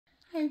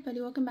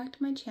everybody, welcome back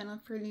to my channel.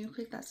 For new,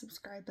 click that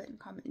subscribe button,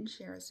 comment, and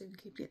share so you can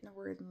keep getting the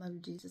word and love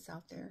of Jesus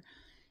out there.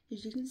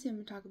 As you can see, I'm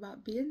going to talk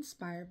about be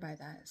inspired by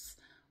this.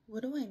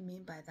 What do I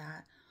mean by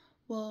that?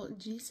 Well,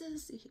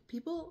 Jesus,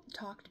 people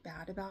talked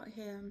bad about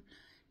him,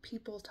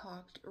 people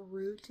talked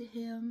rude to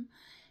him,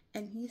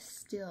 and he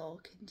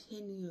still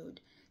continued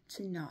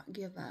to not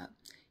give up.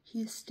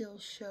 He still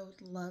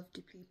showed love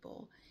to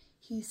people.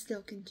 He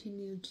still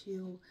continued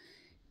to,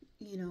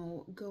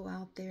 go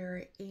out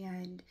there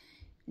and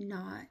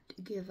not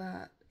give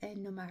up.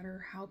 And no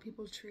matter how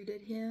people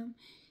treated him,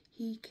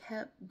 he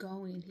kept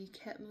going, he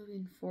kept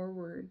moving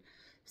forward.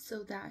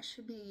 So that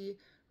should be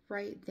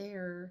right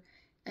there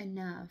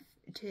enough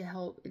to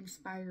help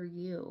inspire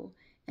you.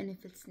 And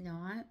if it's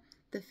not,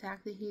 the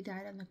fact that he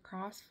died on the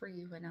cross for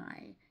you and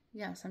I,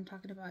 yes, I'm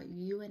talking about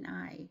you and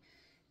I,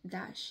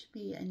 that should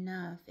be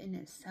enough in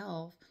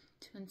itself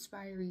to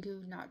inspire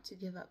you not to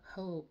give up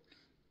hope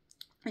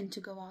and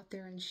to go out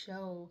there and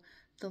show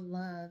the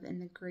love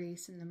and the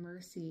grace and the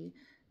mercy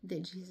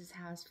that Jesus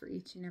has for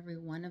each and every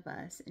one of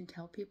us, and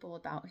tell people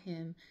about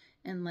him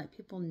and let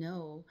people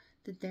know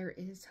that there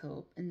is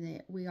hope and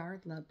that we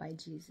are loved by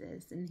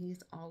Jesus and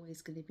he's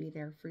always going to be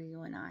there for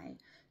you and I.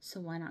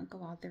 So why not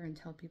go out there and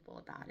tell people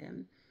about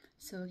him?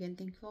 So again,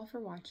 thank you all for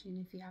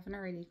watching. If you haven't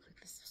already, click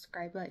the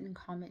subscribe button,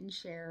 comment, and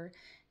share.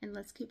 And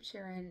let's keep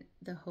sharing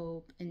the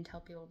hope and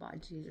tell people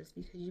about Jesus,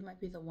 because you might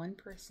be the one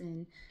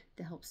person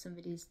to help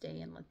somebody's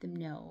day and let them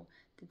know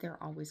that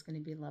they're always going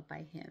to be loved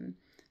by him.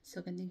 So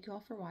again, thank you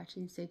all for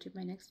watching. Stay tuned for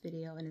my next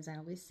video. And as I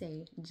always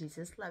say,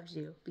 Jesus loves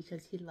you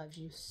because he loves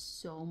you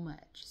so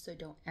much. So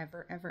don't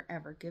ever, ever,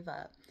 ever give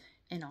up.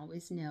 And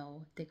always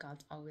know that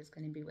God's always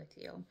going to be with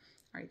you. All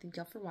right, thank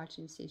you all for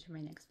watching. Stay tuned for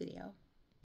my next video.